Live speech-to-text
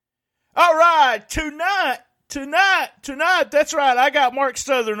All right, tonight, that's right. I got Mark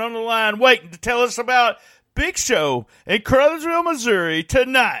Southern on the line waiting to tell us about Big Show in Caruthersville, Missouri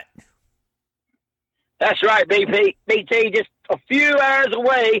tonight. That's right, BT, just a few hours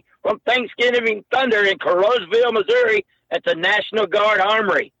away from Thanksgiving Thunder in Caruthersville, Missouri at the National Guard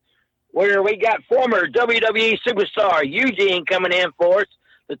Armory, where we got former WWE superstar Eugene coming in for us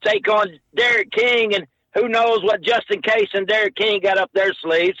to take on Derek King, and who knows what Justin Case and Derek King got up their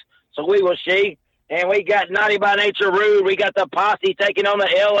sleeves. So we will see. And we got Naughty by Nature Rude. We got the Posse taking on the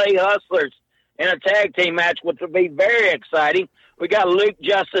LA Hustlers in a tag team match, which will be very exciting. We got Luke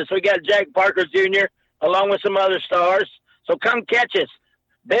Justice. We got Jack Parker Jr., along with some other stars. So come catch us.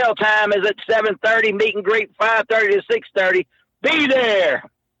 Bell time is at 7:30. Meet and greet 5:30 to 6:30. Be there.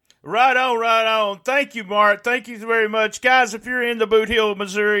 Right on. Thank you, Mark. Thank you very much. Guys, if you're in the Boot Hill,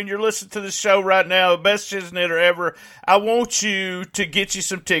 Missouri, and you're listening to the show right now, the best Shiznitter ever, I want you to get you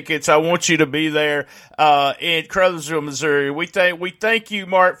some tickets. I want you to be there in Caruthersville, Missouri. We thank you,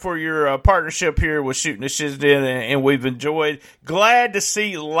 Mark, for your partnership here with Shooting the Shiznit, and we've enjoyed. Glad to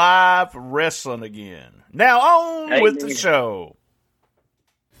see live wrestling again. Now on with the show.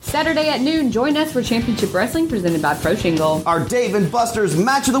 Saturday at noon, join us for Championship Wrestling presented by Pro Shingle. Our Dave and Buster's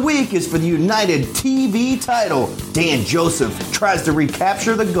match of the week is for the United TV title. Dan Joseph tries to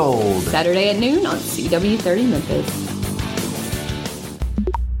recapture the gold. Saturday at noon on CW30 Memphis.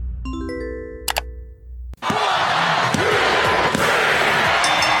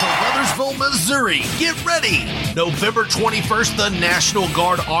 Missouri, get ready! November 21st, the National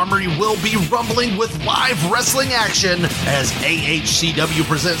Guard Armory will be rumbling with live wrestling action as AHCW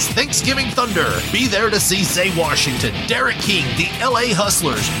presents Thanksgiving Thunder. Be there to see Zay Washington, Derek King, the LA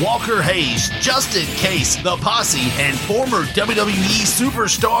Hustlers, Walker Hayes, Justin Case, the Posse, and former WWE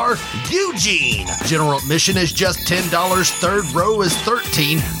superstar Eugene. General admission is just $10, third row is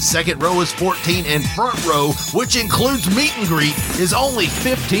 $13, second row is $14, and front row, which includes meet and greet, is only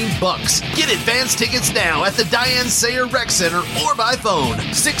 $15. Get advance tickets now at the Diane Sayer Rec Center or by phone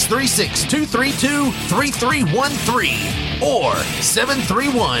 636-232-3313 or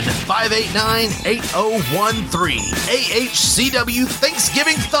 731-589-8013. AHCW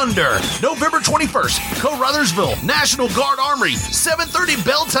Thanksgiving Thunder, November 21st, Caruthersville, National Guard Armory, 7:30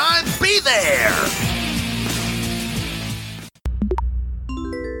 bell time. Be there!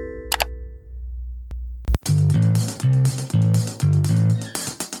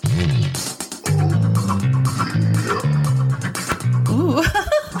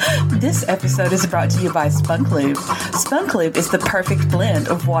 This episode is brought to you by Spunk Lube. Spunk Lube is the perfect blend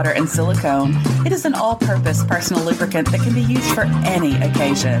of water and silicone. It is an all-purpose personal lubricant that can be used for any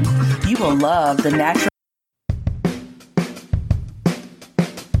occasion. You will love the natural.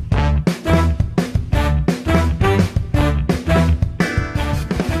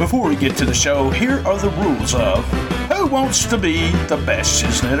 Before we get to the show, here are the rules of Who Wants to Be the Best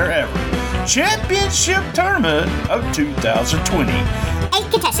Shiznitter Ever? Championship Tournament of 2020. 8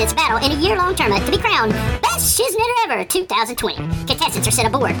 contestants battle in a year-long tournament to be crowned Best Shiznitter Ever 2020. Contestants are sent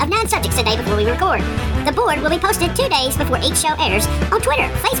a board of 9 subjects a day before we record. The board will be posted 2 days before each show airs on Twitter,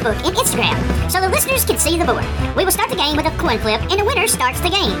 Facebook, and Instagram, so the listeners can see the board. We will start the game with a coin flip, and the winner starts the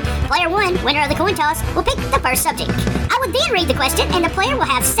game. Player 1, winner of the coin toss, will pick the first subject. I will then read the question, and the player will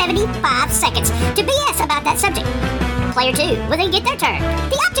have 75 seconds to BS about that subject. Player 2 will then get their turn.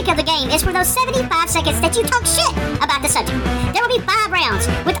 The object of the game is for those 75 seconds that you talk shit about the subject. There will be 5 rounds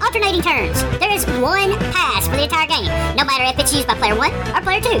with alternating turns. There is 1 pass for the entire game, no matter if it's used by player 1 or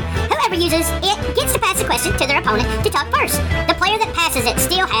player 2. Whoever uses it gets to pass the question to their opponent to talk first. The player that passes it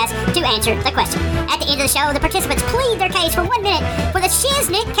still has to answer the question. At the end of the show, the participants plead their case for 1 minute for the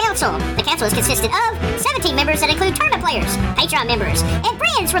Shiznit Council. The council is consisted of 17 members that include tournament players, Patreon members, and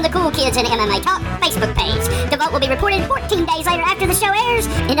friends from the Cool Kids and MMA Talk Facebook page. The vote will be reported 14 days later after the show airs,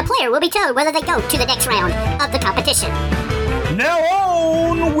 and the player will be told whether they go to the next round of the competition. Now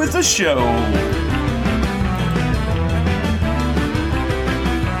on with the show.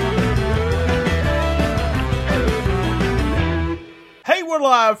 Hey, we're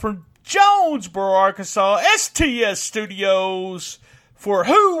live from Jonesboro, Arkansas, STS Studios for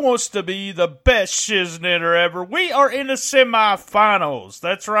Who Wants to Be the Best Shiznitter Ever. We are in the semifinals.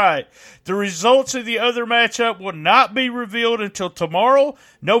 That's right. The results of the other matchup will not be revealed until tomorrow,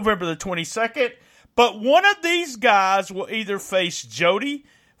 November the 22nd. But one of these guys will either face Jody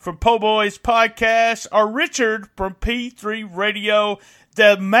from Po Boys Podcast or Richard from P3 Radio.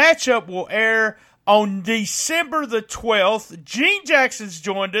 The matchup will air on December the 12th. Gene Jackson's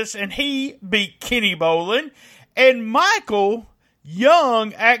joined us, and he beat Kenny Bolin. And Michael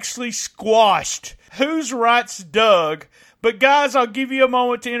Young actually squashed Who's Right's Doug But, guys, I'll give you a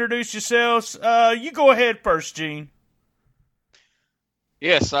moment to introduce yourselves. You go ahead first, Gene.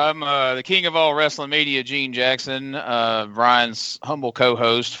 Yes, I'm the king of all wrestling media, Gene Jackson, Brian's humble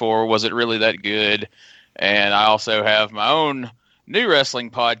co-host for Was It Really That Good? And I also have my own new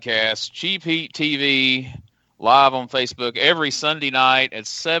wrestling podcast, Cheap Heat TV, live on Facebook every Sunday night at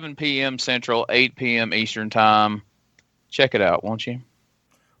 7 p.m. Central, 8 p.m. Eastern Time. Check it out, won't you?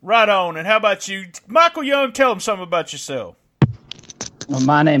 Right on. And how about you? Michael Young, tell them something about yourself. Well,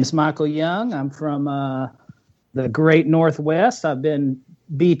 my name is Michael Young. I'm from the Great Northwest. I've been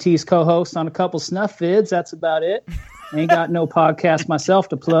BT's co-host on a couple snuff vids. That's about it. Ain't got no podcast myself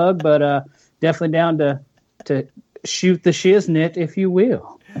to plug, but definitely down to shoot the shiznit, if you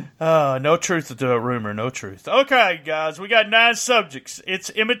will. No truth to a rumor, no truth. Okay, guys, we got 9 subjects.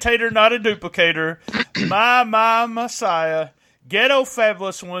 It's imitator, not a duplicator. My Messiah. Ghetto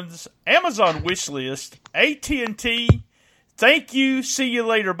Fabulous Ones, Amazon Wishlist, AT&T, Thank You, See You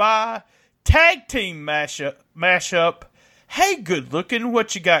Later, Bye, Tag Team Mashup, Hey Good Looking,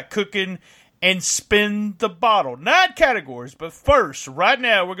 What You Got Cooking, and Spin the Bottle. 9 categories, but first, right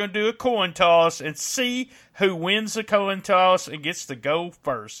now, we're going to do a coin toss and see who wins the coin toss and gets to go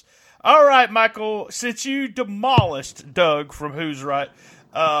first. All right, Michael, since you demolished Doug from Who's Right,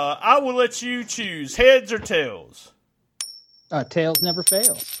 I will let you choose heads or tails. Tails never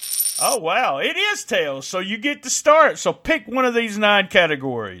fail. Oh, wow. It is tails, so you get to start. So pick one of these 9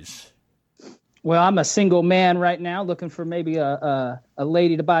 categories. Well, I'm a single man right now looking for maybe a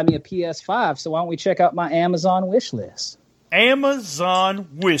lady to buy me a PS5, so why don't we check out my Amazon wish list? Amazon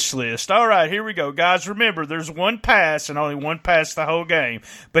wish list. All right, here we go. Guys, remember, there's one pass and only one pass the whole game.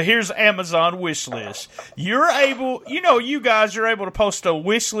 But here's Amazon wish list. You're able, you guys are able to post a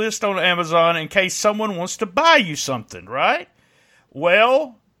wish list on Amazon in case someone wants to buy you something, right?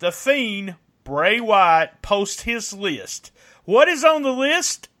 Well, the Fiend, Bray Wyatt, posts his list. What is on the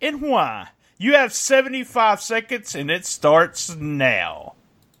list and why? You have 75 seconds, and it starts now.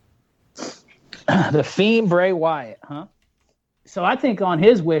 The Fiend, Bray Wyatt, huh? So I think on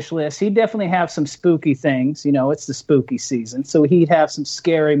his wish list, he'd definitely have some spooky things. It's the spooky season, so he'd have some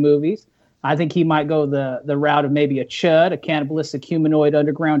scary movies. I think he might go the route of maybe a Chud, a cannibalistic humanoid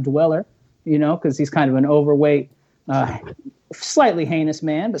underground dweller, because he's kind of an overweight, slightly heinous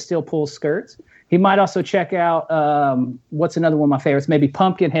man, but still pulls skirts. He might also check out, what's another one of my favorites? Maybe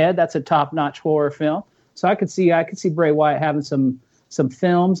Pumpkinhead. That's a top-notch horror film. So I could see Bray Wyatt having some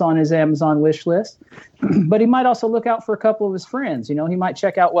films on his Amazon wish list. But he might also look out for a couple of his friends. He might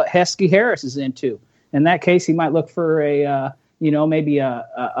check out what Heskey Harris is into. In that case, he might look for maybe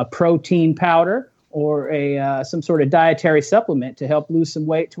a protein powder or some sort of dietary supplement to help lose some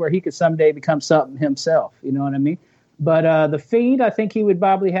weight to where he could someday become something himself. You know what I mean? But the Fiend, I think he would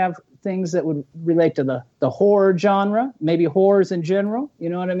probably have things that would relate to the horror genre, maybe horrors in general. You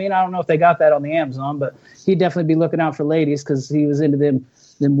know what I mean? I don't know if they got that on the Amazon, but he'd definitely be looking out for ladies because he was into them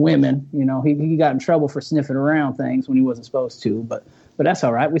women. He got in trouble for sniffing around things when he wasn't supposed to. But that's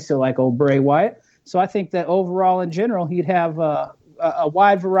all right. We still like old Bray Wyatt. So I think that overall, in general, he'd have a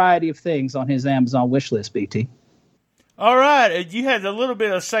wide variety of things on his Amazon wish list, BT. All right, you had a little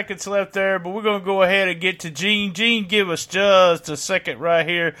bit of seconds left there, but we're going to go ahead and get to Gene. Gene, give us just a second right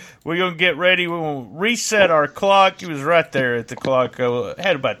here. We're going to get ready. We're going to reset our clock. He was right there at the clock.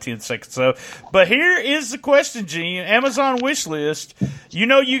 Had about 10 seconds though. But here is the question, Gene. Amazon wish list. You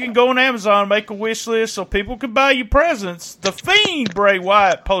can go on Amazon, make a wish list so people can buy you presents. The Fiend, Bray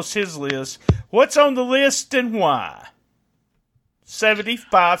Wyatt, posts his list. What's on the list and why?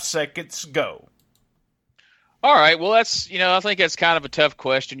 75 seconds, go. All right. Well, that's, I think that's kind of a tough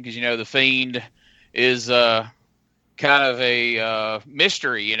question because, the Fiend is kind of a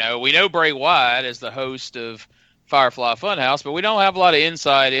mystery. We know Bray Wyatt is the host of Firefly Funhouse, but we don't have a lot of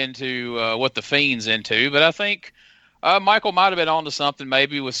insight into what the Fiend's into. But I think Michael might have been onto something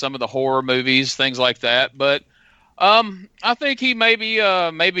maybe with some of the horror movies, things like that. But I think he maybe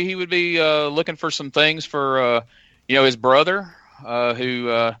he would be looking for some things for, his brother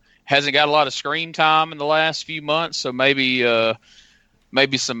who hasn't got a lot of screen time in the last few months, so maybe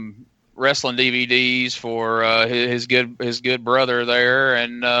some wrestling DVDs for his good brother there.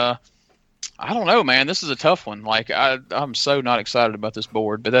 And I don't know, man. This is a tough one. Like I'm so not excited about this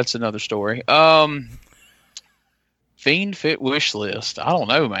board, but that's another story. Fiend fit wish list. I don't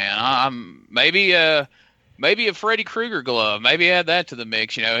know, man. I'm maybe a Freddy Krueger glove. Maybe add that to the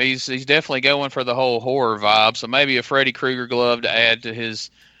mix. He's definitely going for the whole horror vibe. So maybe a Freddy Krueger glove to add to his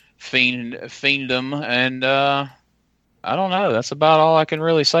fienddom, and I don't know. That's about all I can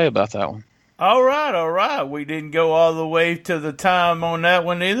really say about that one. All right. We didn't go all the way to the time on that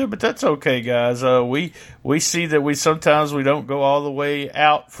one either, but that's okay, guys. We see that we sometimes we don't go all the way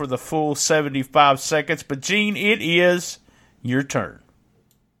out for the full 75 seconds. But Gene, it is your turn.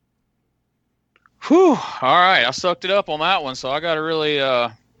 Whew. All right, I sucked it up on that one, so I got to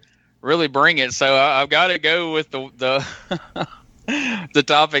really bring it. So I've got to go with the the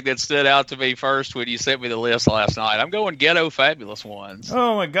topic that stood out to me first when you sent me the list last night. I'm going Ghetto Fabulous Ones.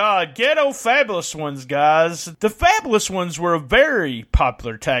 Oh my God, Ghetto Fabulous Ones, guys. The Fabulous Ones were a very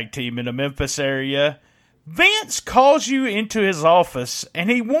popular tag team in the Memphis area. Vince calls you into his office and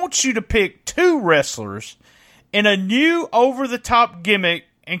he wants you to pick 2 wrestlers in a new over-the-top gimmick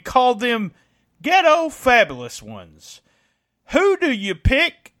and call them Ghetto Fabulous Ones. Who do you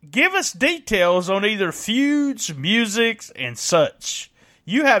pick? Give us details on either feuds, music, and such.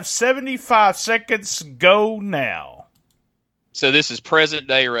 You have 75 seconds. Go now. So this is present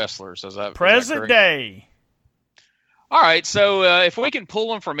day wrestlers. Is that present day? All right. So if we can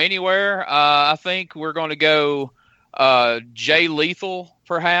pull them from anywhere, I think we're going to go Jay Lethal,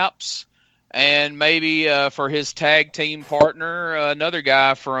 perhaps, and maybe for his tag team partner, another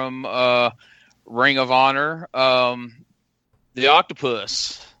guy from Ring of Honor, the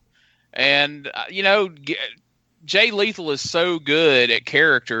Octopus. And, Jay Lethal is so good at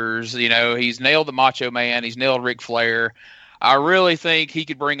characters. He's nailed the Macho Man. He's nailed Ric Flair. I really think he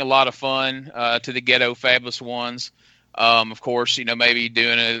could bring a lot of fun to the Ghetto Fabulous Ones. Of course, maybe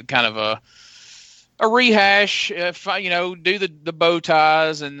doing a kind of a rehash, do the bow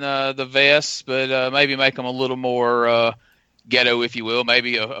ties and the vests, but maybe make them a little more ghetto, if you will.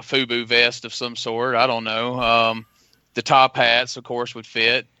 Maybe a FUBU vest of some sort. I don't know. The top hats, of course, would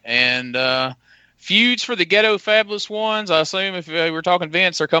fit. And feuds for the Ghetto Fabulous Ones, I assume if we're talking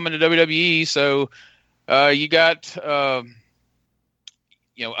Vince, they're coming to WWE. So you got,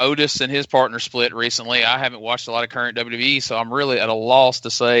 Otis and his partner split recently. I haven't watched a lot of current WWE, so I'm really at a loss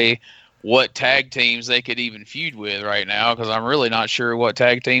to say what tag teams they could even feud with right now because I'm really not sure what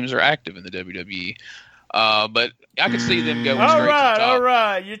tag teams are active in the WWE. But I could see them going straight to the top. All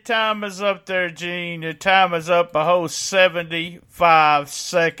right. Your time is up there, Gene. Your time is up a whole 75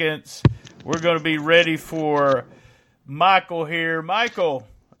 seconds. We're going to be ready for Michael here. Michael.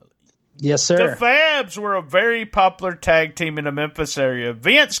 Yes, sir. The Fabs were a very popular tag team in the Memphis area.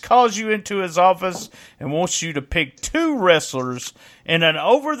 Vince calls you into his office and wants you to pick 2 wrestlers in an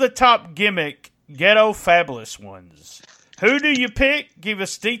over-the-top gimmick, Ghetto Fabulous Ones. Who do you pick? Give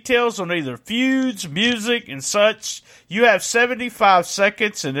us details on either feuds, music, and such. You have 75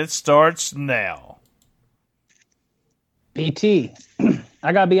 seconds, and it starts now. BT,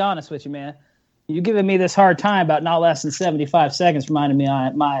 I got to be honest with you, man. You're giving me this hard time about not less than 75 seconds reminding me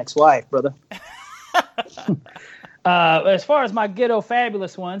of my ex-wife, brother. As far as my Ghetto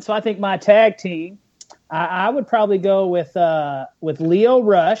Fabulous One, so I think my tag team, I would probably go with Leo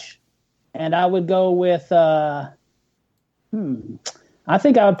Rush, and I would go with I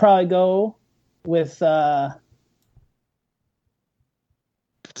think I would probably go with I'm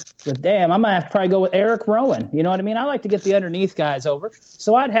gonna have to probably go with Eric Rowan. You know what I mean? I like to get the underneath guys over.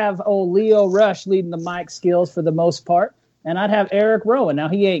 So I'd have old Leo Rush leading the mic skills for the most part, and I'd have Eric Rowan. Now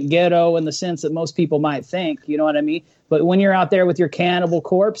he ain't ghetto in the sense that most people might think, you know what I mean? But when you're out there with your Cannibal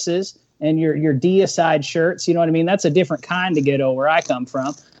Corpses and your deicide shirts, you know what I mean? That's a different kind of ghetto where I come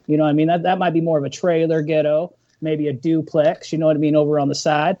from. You know what I mean? That might be more of a trailer ghetto. Maybe a duplex, you know what I mean, over on the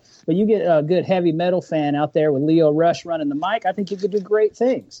side. But you get a good heavy metal fan out there with Leo Rush running the mic, I think you could do great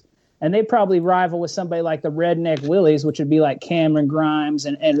things. And they probably rival with somebody like the Redneck Willies, which would be like Cameron Grimes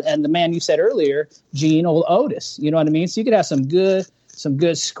and the man you said earlier, Gene, old Otis. You know what I mean? So you could have some good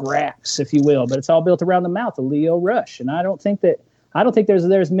scraps, if you will. But it's all built around the mouth of Leo Rush. And I don't think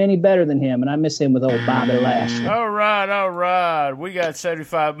there's many better than him, and I miss him with old Bobby Lashley. All right. We got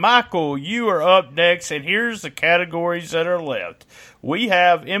 75. Michael, you are up next, and here's the categories that are left. We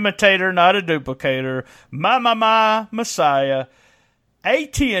have Imitator, Not a Duplicator, My Messiah,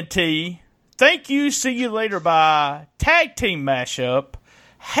 AT&T, Thank You, See You Later Bye, Tag Team Mashup,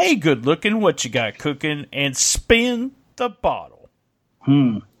 Hey Good Looking, What You Got Cooking, and Spin the Bottle.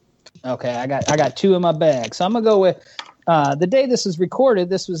 Okay, I got 2 in my bag, so I'm going to go with... the day this is recorded,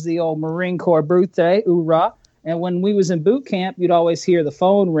 this was the old Marine Corps birthday, hoorah. And when we was in boot camp, you'd always hear the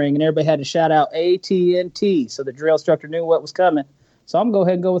phone ring, and everybody had to shout out AT&T, so the drill instructor knew what was coming. So I'm going to go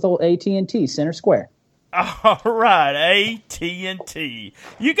ahead and go with old AT&T, center square. All right, AT&T.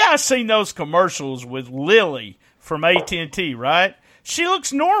 You guys seen those commercials with Lily from AT&T, right? She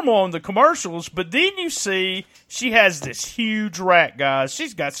looks normal on the commercials, but then you see she has this huge rack, guys.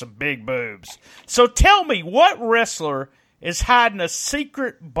 She's got some big boobs. So tell me, what wrestler is hiding a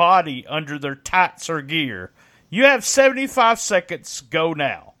secret body under their tights or gear? You have 75 seconds. Go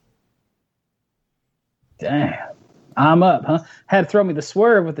now. Damn. I'm up, huh? Had to throw me the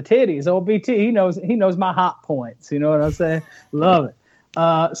swerve with the titties. Old BT, he knows my hot points. You know what I'm saying? Love it.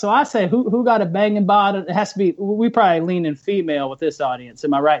 So I say, who got a banging body? It has to be. We probably lean in female with this audience.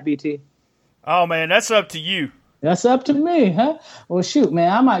 Am I right, BT? Oh man, that's up to you. That's up to me, huh? Well, shoot,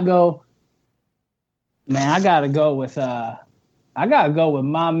 man, I might go. Man, I gotta go with my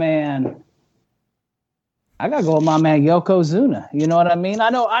man. I gotta go with my man Yokozuna. You know what I mean? I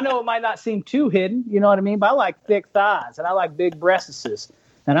know it might not seem too hidden. You know what I mean? But I like thick thighs and I like big breasts,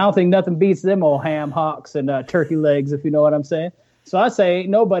 and I don't think nothing beats them old ham hocks and turkey legs, if you know what I'm saying. So I say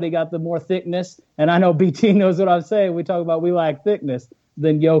nobody got the more thickness, and I know BT knows what I'm saying. We talk about we like thickness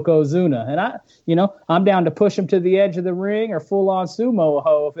than Yokozuna, and I'm down to push him to the edge of the ring or full on sumo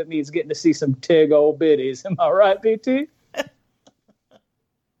ho if it means getting to see some tig old biddies. Am I right, BT?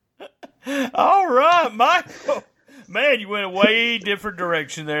 All right, Michael. Man, you went a way different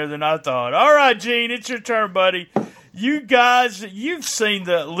direction there than I thought. All right, Gene, it's your turn, buddy. You guys, you've seen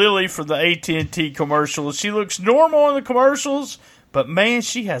the Lily from the AT&T commercials. She looks normal in the commercials, but man,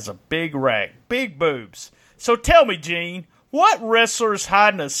 she has a big rack, big boobs. So tell me, Gene, what wrestler is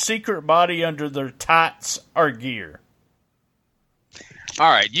hiding a secret body under their tights or gear? All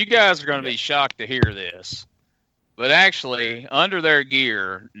right, you guys are going to be shocked to hear this. But actually, under their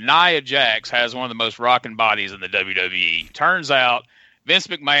gear, Nia Jax has one of the most rocking bodies in the WWE. Turns out, Vince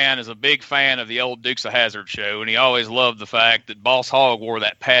McMahon is a big fan of the old Dukes of Hazzard show, and he always loved the fact that Boss Hogg wore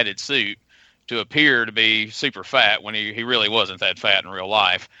that padded suit to appear to be super fat when he really wasn't that fat in real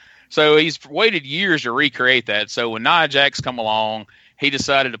life. So he's waited years to recreate that. So when Nia Jax come along, he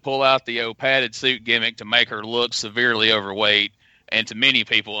decided to pull out the old padded suit gimmick to make her look severely overweight and to many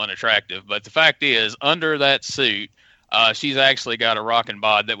people unattractive. But the fact is, under that suit, she's actually got a rocking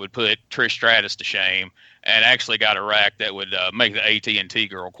bod that would put Trish Stratus to shame, and actually got a rack that would make the AT&T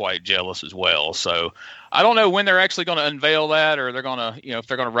girl quite jealous as well. So I don't know when they're actually going to unveil that, or they're going to, if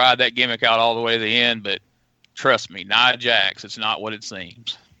they're going to ride that gimmick out all the way to the end. But trust me, Nia Jax, it's not what it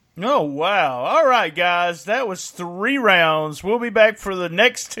seems. Oh, wow. All right, guys, that was 3 rounds. We'll be back for the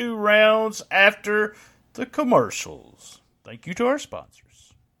next 2 rounds after the commercials. Thank you to our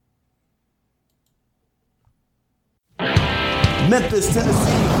sponsors. Memphis,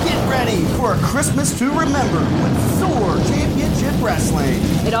 Tennessee, get ready for a Christmas to remember with SOAR Championship Wrestling.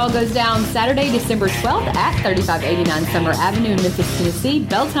 It all goes down Saturday, December 12th at 3589 Summer Avenue in Memphis, Tennessee.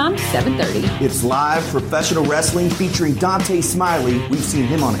 Bell time, 7:30. It's live professional wrestling featuring Dante Smiley. We've seen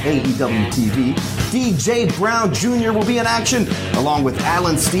him on AEW TV. DJ Brown Jr. will be in action, along with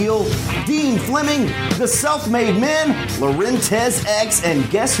Alan Steele, Dean Fleming, the Self-Made Men, Laurentez X, and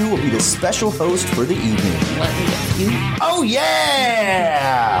guess who will be the special host for the evening? Oh,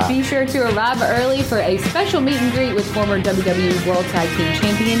 yeah! Be sure to arrive early for a special meet and greet with former WWE World Tag Team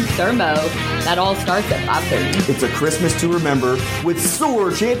Champion Sir Mo. That all starts at 5:30. It's a Christmas to remember with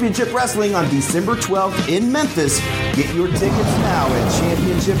SOAR Championship Wrestling on December 12th in Memphis. Get your tickets now at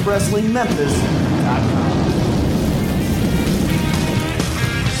championshipwrestlingmemphis.com.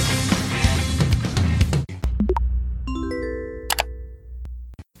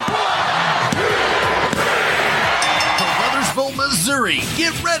 Missouri,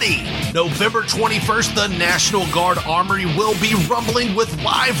 get ready! November 21st, the National Guard Armory will be rumbling with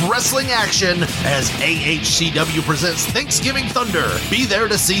live wrestling action as AHCW presents Thanksgiving Thunder. Be there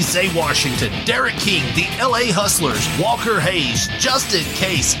to see Zay Washington, Derek King, the LA Hustlers, Walker Hayes, Justin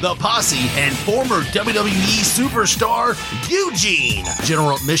Case, The Posse, and former WWE superstar Eugene.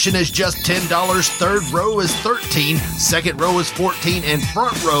 General admission is just $10, third row is $13, second row is $14, and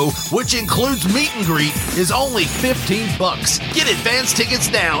front row, which includes meet and greet, is only $15. Get advance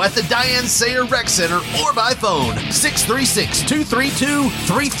tickets now at the Diane Sayer Rec Center or by phone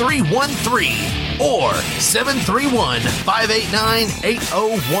 636-232-3313 or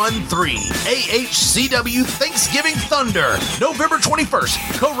 731-589-8013. AHCW Thanksgiving Thunder, November 21st,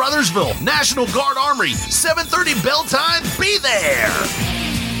 Caruthersville, National Guard Armory, 7:30 bell time. Be there!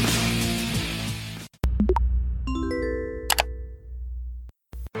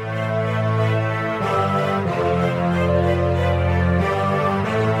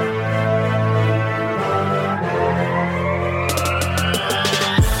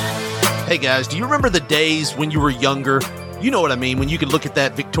 Hey guys, do you remember the days when you were younger? You know what I mean, when you could look at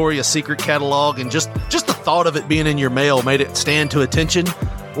that Victoria's Secret catalog and just the thought of it being in your mail made it stand to attention?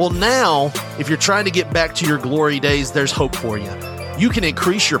 Well, now, if you're trying to get back to your glory days, there's hope for you. You can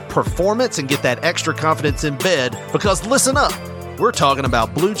increase your performance and get that extra confidence in bed because listen up, we're talking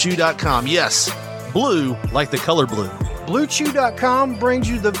about BlueChew.com. Yes, blue like the color blue. BlueChew.com brings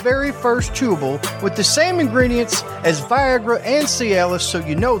you the very first chewable with the same ingredients as Viagra and Cialis, so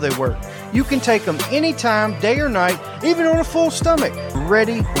you know they work. You can take them anytime, day or night, even on a full stomach,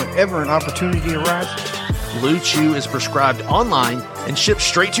 ready whenever an opportunity arises. Blue Chew is prescribed online and shipped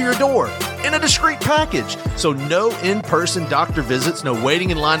straight to your door in a discreet package. So no in-person doctor visits, no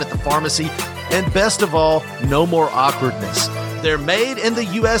waiting in line at the pharmacy, and best of all, no more awkwardness. They're made in the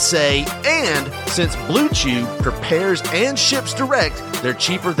USA, and since Blue Chew prepares and ships direct, they're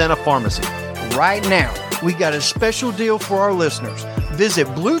cheaper than a pharmacy. Right now, we got a special deal for our listeners. Visit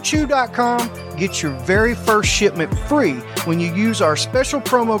BlueChew.com, get your very first shipment free when you use our special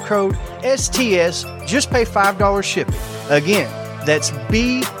promo code STS. Just pay $5 shipping. Again, that's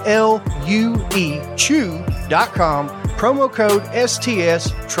BLUE Chew.com, promo code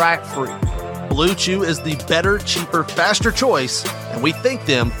STS, try it free. Blue Chew is the better, cheaper, faster choice, and we thank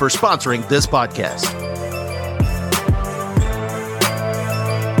them for sponsoring this podcast.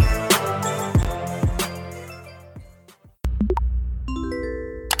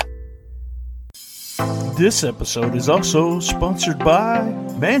 This episode is also sponsored by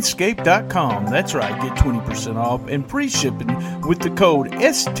Manscaped.com. That's right, get 20% off and free shipping with the code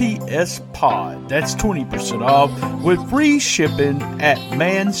STSPOD. That's 20% off with free shipping at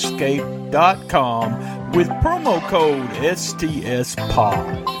Manscaped.com with promo code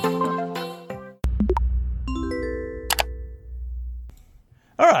STSPOD.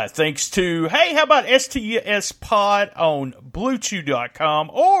 All right, thanks to, hey, how about STSPOD on BlueChew.com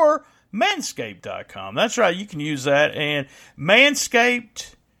or Manscaped.com. That's right, you can use that. And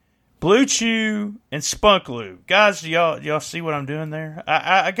Manscaped, Blue Chew, and Spunk Lube. Guys, y'all see what I'm doing there?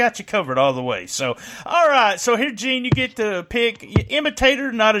 I got you covered all the way. So, all right, so here, Gene, you get to pick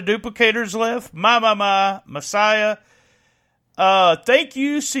imitator, not a duplicator's left. My, Messiah. Thank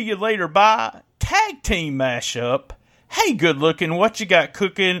you, see you later, bye. Tag team mashup. Hey, good looking, what you got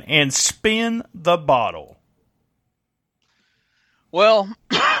cooking, and spin the bottle. Well,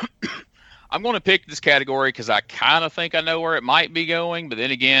 I'm going to pick this category because I kind of think I know where it might be going. But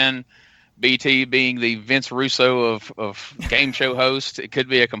then again, BT being the Vince Russo of game show host, it could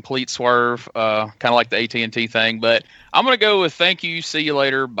be a complete swerve, kind of like the AT&T thing. But I'm going to go with thank you, see you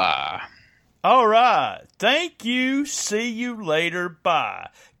later, bye. All right. Thank you, see you later, bye.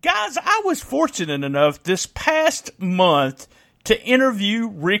 Guys, I was fortunate enough this past month to interview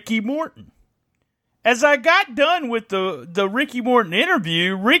Ricky Morton. As I got done with the Ricky Morton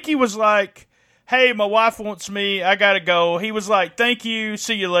interview, Ricky was like, hey, my wife wants me, I gotta go. He was like, thank you,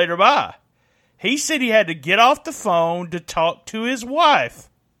 see you later, bye. He said he had to get off the phone to talk to his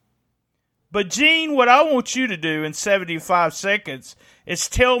wife. But Gene, what I want you to do in 75 seconds is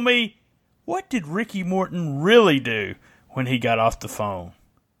tell me, what did Ricky Morton really do when he got off the phone?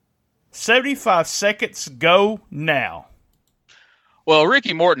 75 seconds, go now. Well,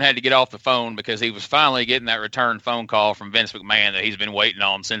 Ricky Morton had to get off the phone because he was finally getting that return phone call from Vince McMahon that he's been waiting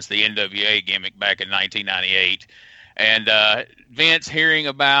on since the NWA gimmick back in 1998. And Vince hearing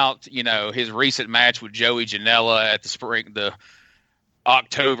about, his recent match with Joey Janela at the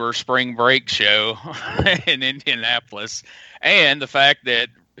October spring break show in Indianapolis, and the fact that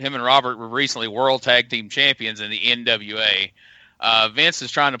him and Robert were recently World Tag Team Champions in the NWA. Vince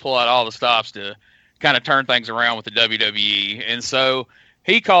is trying to pull out all the stops to kind of turn things around with the WWE. And so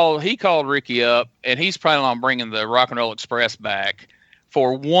he called Ricky up, and he's planning on bringing the Rock and Roll Express back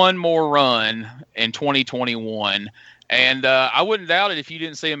for one more run in 2021. And I wouldn't doubt it if you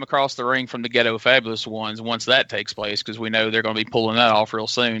didn't see him across the ring from the Ghetto Fabulous Ones once that takes place, because we know they're going to be pulling that off real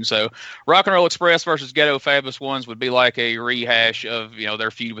soon. So Rock and Roll Express versus Ghetto Fabulous Ones would be like a rehash of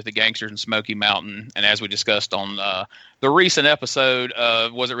their feud with the Gangsters and Smoky Mountain. And as we discussed on the recent episode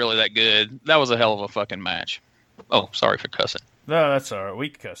of Was It Really That Good, that was a hell of a fucking match. Oh, sorry for cussing. No, that's all right. We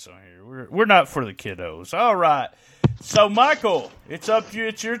can cuss on here. We're not for the kiddos. All right. So Michael, it's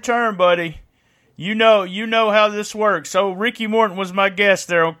your turn, buddy. You know how this works. So Ricky Morton was my guest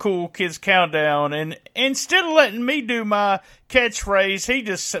there on Cool Kids Countdown, and instead of letting me do my catchphrase, he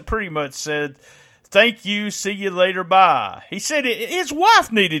just pretty much said, thank you, see you later, bye. He said his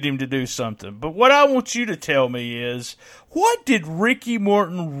wife needed him to do something, but what I want you to tell me is, what did Ricky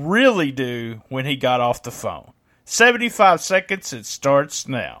Morton really do when he got off the phone? 75 seconds, it starts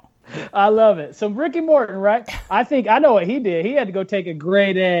now. I love it. So Ricky Morton, right? I think I know what he did. He had to go take a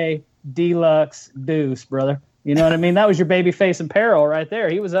grade A deluxe deuce, brother. You know what I mean? That was your babyface apparel right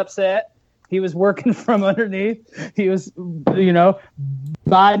there. He was upset. He was working from underneath. He was,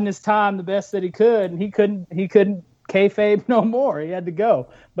 biding his time the best that he could, and he couldn't kayfabe no more. He had to go.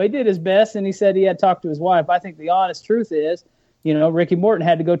 But he did his best, and he said he had talked to his wife. I think the honest truth is Ricky Morton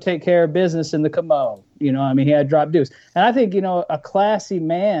had to go take care of business in the commode. He had dropped deuce. And I think, a classy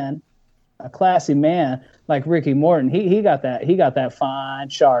man like Ricky Morton, he got that fine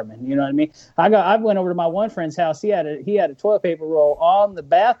Charmin. You know what I mean? I went over to my one friend's house. He had a toilet paper roll on the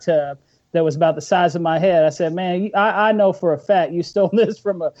bathtub that was about the size of my head. I said, man, I know for a fact you stole this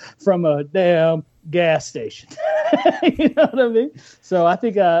from a damn gas station. You know what I mean? So I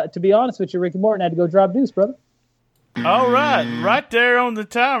think, to be honest with you, Ricky Morton had to go drop deuce, brother. All right there on the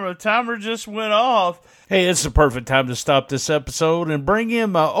timer. The timer just went off. Hey, it's the perfect time to stop this episode and bring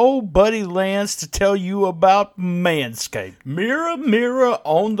in my old buddy Lance to tell you about Manscaped. Mirror, mirror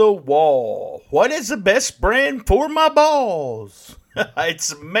on the wall, what is the best brand for my balls?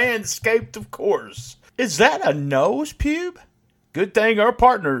 It's Manscaped, of course. Is that a nose pube? Good thing our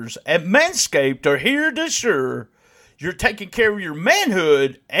partners at Manscaped are here to assure you're taking care of your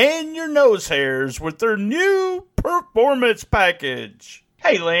manhood and your nose hairs with their new performance package.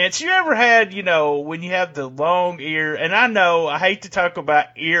 Hey, Lance, you ever had, when you have the long ear, and I know I hate to talk about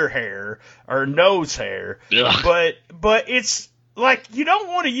ear hair or nose hair, but it's like you don't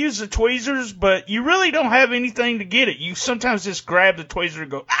want to use the tweezers, but you really don't have anything to get it. You sometimes just grab the tweezer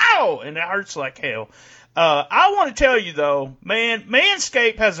and go, ow, and it hurts like hell. I want to tell you, though, man,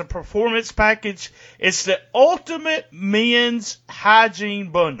 Manscaped has a performance package. It's the ultimate men's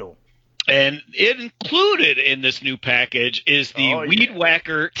hygiene bundle. And it included in this new package is the Weed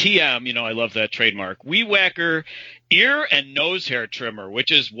Whacker TM. I love that trademark. Weed Whacker ear and nose hair trimmer,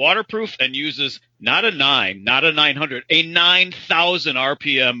 which is waterproof and uses not a 900, a 9,000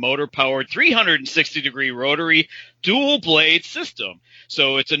 RPM motor-powered 360-degree rotary dual-blade system.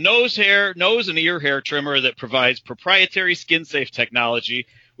 So it's a nose and ear hair trimmer that provides proprietary skin-safe technology,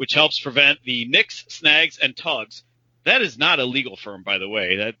 which helps prevent the nicks, snags, and tugs. That is not a legal firm, by the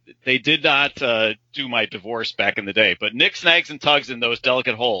way. That they did not do my divorce back in the day. But nicks, snags, and tugs in those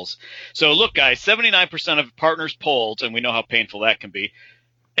delicate holes. So look, guys, 79% of partners polled, and we know how painful that can be,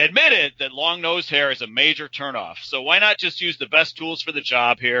 admitted that long nose hair is a major turnoff. So why not just use the best tools for the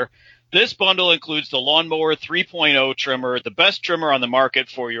job here? This bundle includes the Lawnmower 3.0 trimmer, the best trimmer on the market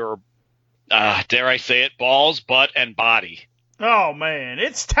for your, dare I say it, balls, butt, and body. Oh, man,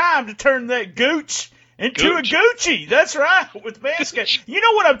 it's time to turn that gooch into a Gucci. That's right, with Manscaped. You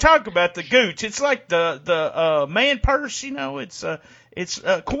know what I'm talking about, the gooch. It's like the man purse, it's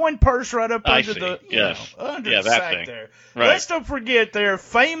a coin purse right up under the the sack thing there. Right. Let's don't forget their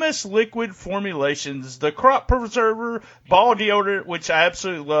famous liquid formulations, the Crop Preserver Ball Deodorant, which I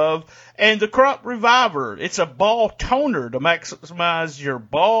absolutely love, and the Crop Reviver. It's a ball toner to maximize your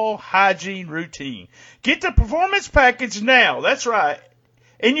ball hygiene routine. Get the performance package now. That's right.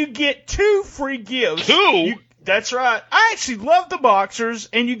 And you get 2 free gifts. 2? That's right. I actually love the boxers,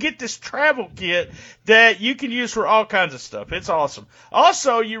 and you get this travel kit that you can use for all kinds of stuff. It's awesome.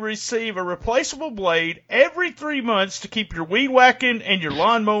 Also, you receive a replaceable blade every 3 months to keep your weed whacking and your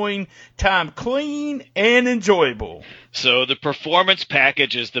lawn mowing time clean and enjoyable. So the performance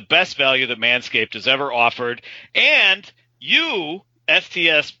package is the best value that Manscaped has ever offered. And you,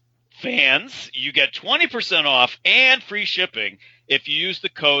 STS fans, you get 20% off and free shipping if you use the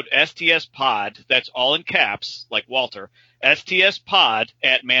code STSPOD, that's all in caps, like Walter, STSPOD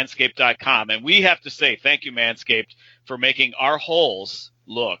at manscaped.com. And we have to say thank you, Manscaped, for making our holes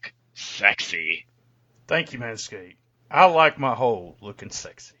look sexy. Thank you, Manscaped. I like my hole looking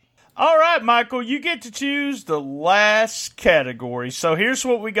sexy. All right, Michael, you get to choose the last category. So here's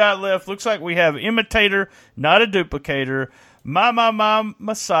what we got left. Looks like we have imitator, not a duplicator, my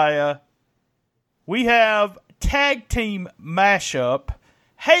Messiah. We have tag team mashup,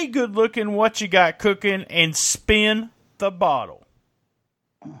 hey good looking, what you got cooking, and spin the bottle.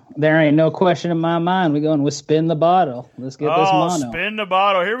 There ain't no question in my mind. We're going with spin the bottle. Let's get this mono. Spin the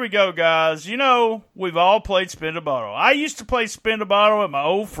bottle. Here we go, guys. We've all played spin the bottle. I used to play spin the bottle at my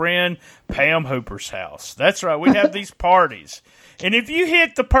old friend Pam Hooper's house. That's right. We'd have these parties. And if you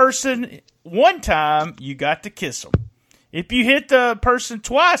hit the person one time, you got to kiss them. If you hit the person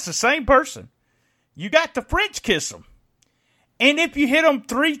twice, the same person, you got to French kiss them. And if you hit them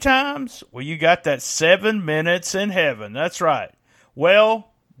 3 times, well, you got that 7 minutes in heaven. That's right.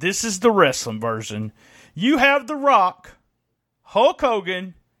 Well, this is the wrestling version. You have The Rock, Hulk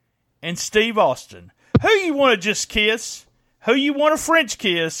Hogan, and Steve Austin. Who you want to just kiss, who you want to French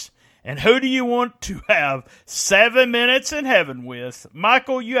kiss, and who do you want to have 7 minutes in heaven with?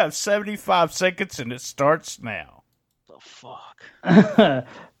 Michael, you have 75 seconds, and it starts now. The fuck?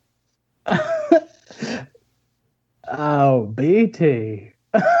 Oh, BT.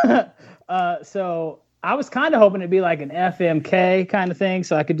 So I was kind of hoping it'd be like an FMK kind of thing,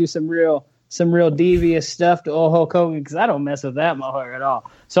 so I could do some real some real devious stuff to old Hulk Hogan, because I don't mess with that motherfucker at all.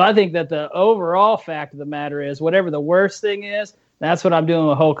 So I think that the overall fact of the matter is, whatever the worst thing is, that's what I'm doing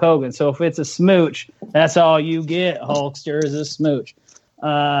with Hulk Hogan. So if it's a smooch, that's all you get, Hulkster, is a smooch.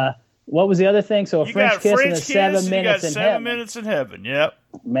 What was the other thing? So a French kiss and 7 minutes in heaven. 7 minutes in heaven, yep.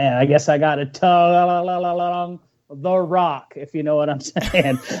 Man, I guess I got a tongue, The Rock, if you know what I'm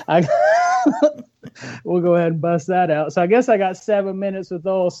saying. We'll go ahead and bust that out. So I guess I got 7 minutes with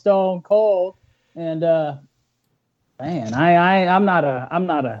old Stone Cold, and man, I'm not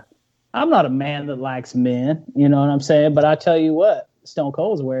a man that likes men. You know what I'm saying? But I tell you what, Stone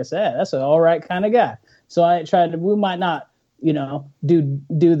Cold's where it's at. That's an all right kind of guy. So I tried to. We might not, do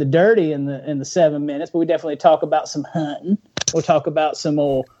the dirty in the 7 minutes, but we definitely talk about some hunting. We'll talk about some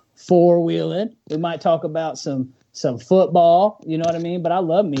old four-wheeling. We might talk about some football, you know what I mean? But I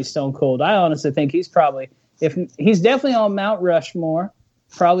love me Stone Cold. I honestly think he's definitely on Mount Rushmore,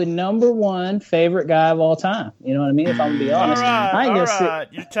 probably number one favorite guy of all time. You know what I mean? If I'm going to be honest. All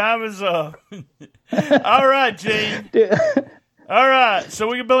right. Your time is up. All right, Gene. All right. So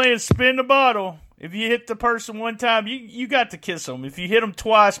we can play and spin the bottle. If you hit the person one time, you got to kiss them. If you hit them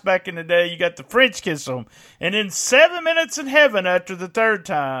twice back in the day, you got to French kiss them. And then 7 minutes in heaven after the third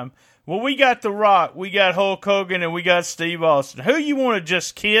time, well, we got The Rock, we got Hulk Hogan, and we got Steve Austin. Who you want to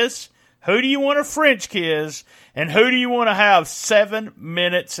just kiss? Who do you want to French kiss? And who do you want to have 7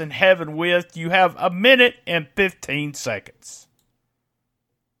 minutes in heaven with? You have 1 minute and 15 seconds.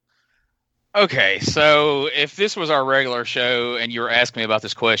 Okay, so if this was our regular show and you were asking me about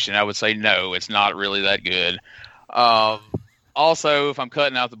this question, I would say no, it's not really that good. Also, if I'm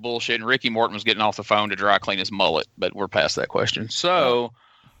cutting out the bullshit, and Ricky Morton was getting off the phone to dry clean his mullet, but we're past that question. So,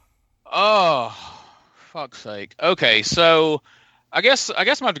 fuck's sake. Okay, so I guess I'm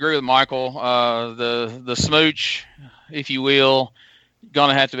going to have to agree with Michael. The smooch, if you will, going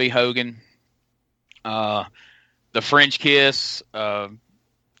to have to be Hogan. The French kiss,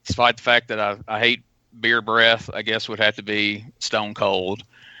 despite the fact that I hate beer breath, I guess would have to be Stone Cold.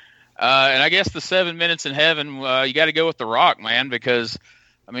 And I guess the 7 minutes in heaven, you got to go with The Rock, man, because,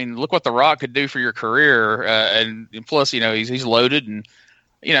 I mean, look what The Rock could do for your career. And plus, he's loaded. And,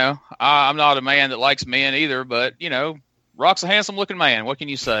 I'm not a man that likes men either, but, Rock's a handsome-looking man. What can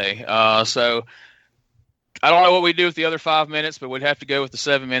you say? So I don't know what we'd do with the other 5 minutes, but we'd have to go with the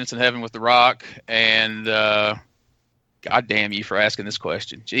 7 minutes in heaven with The Rock. And God damn you for asking this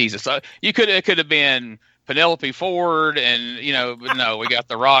question. Jesus. It could have been Penelope Ford and, but no, we got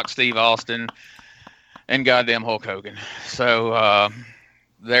The Rock, Steve Austin, and goddamn Hulk Hogan. So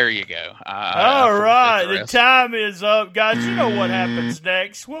there you go. All right. The time is up. Guys, you know what happens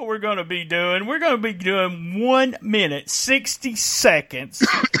next. What we're going to be doing. We're going to be doing 1 minute, 60 seconds.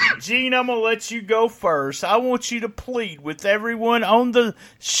 Gene, I'm going to let you go first. I want you to plead with everyone on the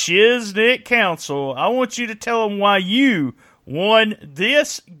Shiznit Council. I want you to tell them why you won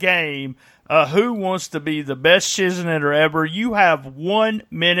this game. Who wants to be the best Shiznitter ever? You have 1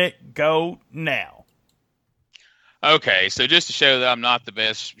 minute. Go now. Okay, so just to show that I'm not the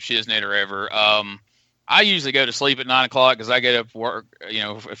best Shiznitter ever, I usually go to sleep at 9 o'clock because I get up work, at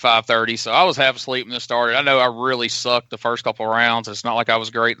 5:30. So I was half asleep when this started. I know I really sucked the first couple of rounds. It's not like I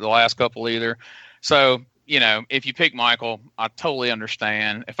was great the last couple either. So, if you pick Michael, I totally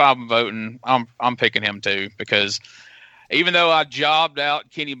understand. If I'm voting, I'm picking him too, because even though I jobbed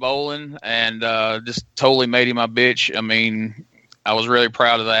out Kenny Bolin and just totally made him my bitch, I mean, I was really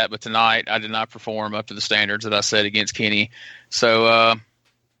proud of that. But tonight, I did not perform up to the standards that I set against Kenny. So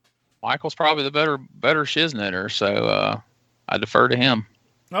Michael's probably the better Shiznitter. So I defer to him.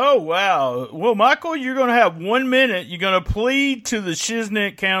 Oh, wow. Well, Michael, you're going to have 1 minute. You're going to plead to the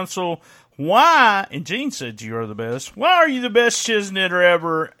Shiznit Council why, and Gene said you are the best, why are you the best Shiznitter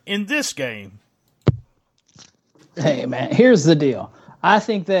ever in this game? Hey, man, here's the deal. I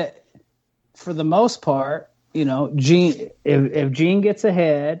think that for the most part, Gene, if Gene gets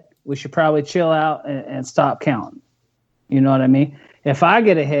ahead, we should probably chill out and stop counting. You know what I mean? If I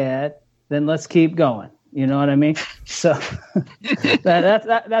get ahead, then let's keep going. You know what I mean? So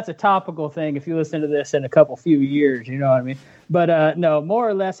that's a topical thing if you listen to this in a few years, you know what I mean? But no, more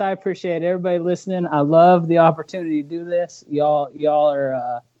or less, I appreciate everybody listening. I love the opportunity to do this. Y'all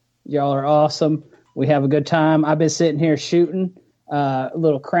are awesome. We have a good time. I've been sitting here shooting a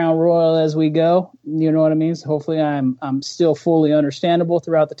little Crown Royal as we go. You know what I mean? So hopefully I'm still fully understandable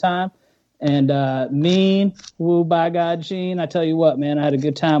throughout the time. And Mean, woo, by God, Gene, I tell you what, man, I had a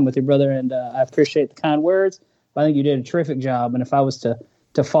good time with you, brother, and I appreciate the kind words. I think you did a terrific job, and if I was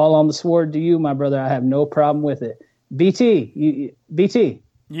to fall on the sword to you, my brother, I have no problem with it. BT.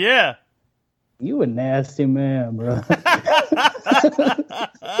 Yeah. You a nasty man, bro.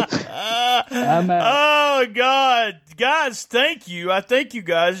 Oh, God. Guys, thank you. I thank you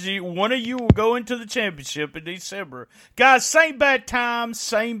guys. One of you will go into the championship in December. Guys, same bad time,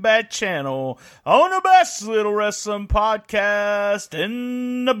 same bad channel on the best little wrestling podcast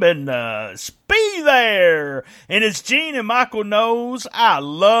in the business. Be there. And as Gene and Michael knows, I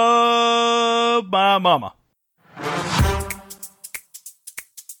love my mama.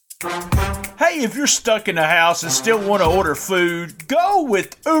 Hey, if you're stuck in the house and still want to order food, go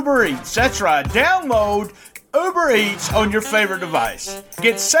with Uber Eats. That's right. Download Uber Eats on your favorite device.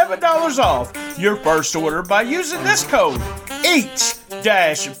 Get $7 off your first order by using this code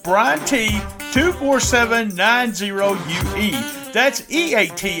EATS-BRIANT24790UE. That's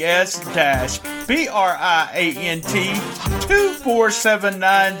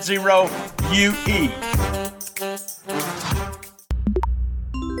EATS-BRIANT24790UE.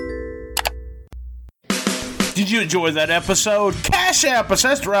 Did you enjoy that episode? Cash App us,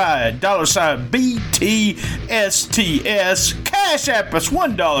 that's right. $BTSTS. Cash App us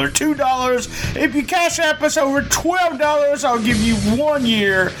 $1, $2. If you Cash App us over $12, I'll give you 1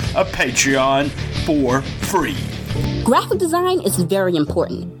 year of Patreon for free. Graphic design is very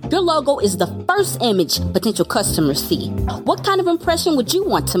important. Your logo is the first image potential customers see. What kind of impression would you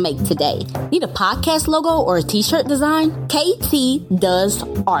want to make today? Need a podcast logo or a t-shirt design? KT does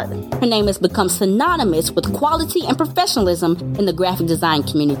art. Her name has become synonymous with quality and professionalism in the graphic design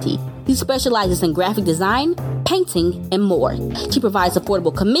community. She specializes in graphic design, painting, and more. She provides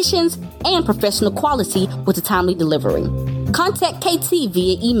affordable commissions and professional quality with a timely delivery. Contact KT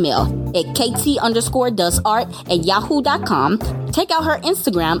via email at kt_doesart@yahoo.com. Check out her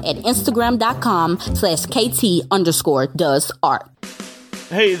Instagram at instagram.com/kt_doesart.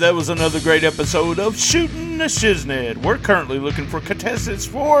 Hey, that was another great episode of Shooting the Shiznit. We're currently looking for contestants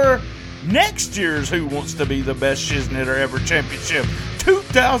for next year's Who Wants to Be the Best Shiznitter Ever Championship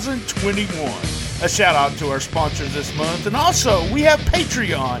 2021. A shout out to our sponsors this month, and also we have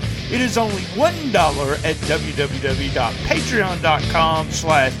Patreon. It is only $1 at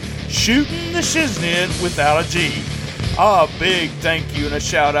www.patreon.com/shootingtheshiznit without a G. A big thank you and a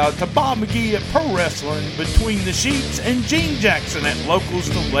shout out to Bob McGee at Pro Wrestling Between the Sheets and Gene Jackson at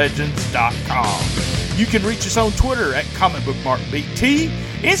localstolegends.com. You can reach us on Twitter at comicbookmarkbt,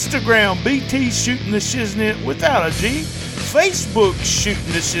 Instagram BT Shooting the Shiznit without a G, Facebook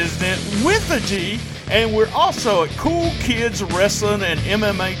Shooting the Shiznit with a G, and we're also at Cool Kids Wrestling and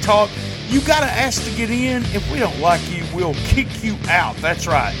MMA Talk. You gotta ask to get in. If we don't like you, we'll kick you out. That's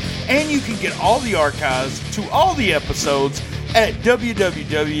right. And you can get all the archives to all the episodes at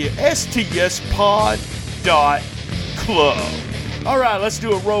www.stspod.club. All right, let's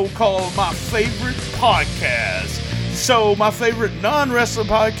do a roll call of my favorite podcast. So my favorite non-wrestling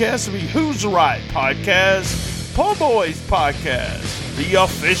podcast would be Who's Right Podcast, Po Boys Podcast, The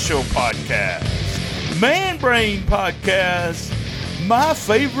Official Podcast, Man Brain Podcast, My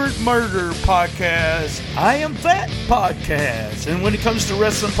Favorite Murder Podcast, I Am Fat Podcast. And when it comes to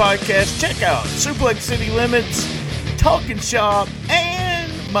wrestling podcasts, check out Suplex City Limits, Talking Shop,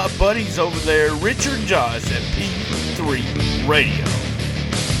 and my buddies over there, Richard and Josh at P3 Radio.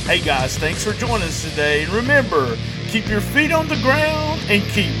 Hey guys, thanks for joining us today. And remember, keep your feet on the ground and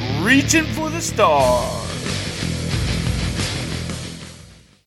keep reaching for the stars.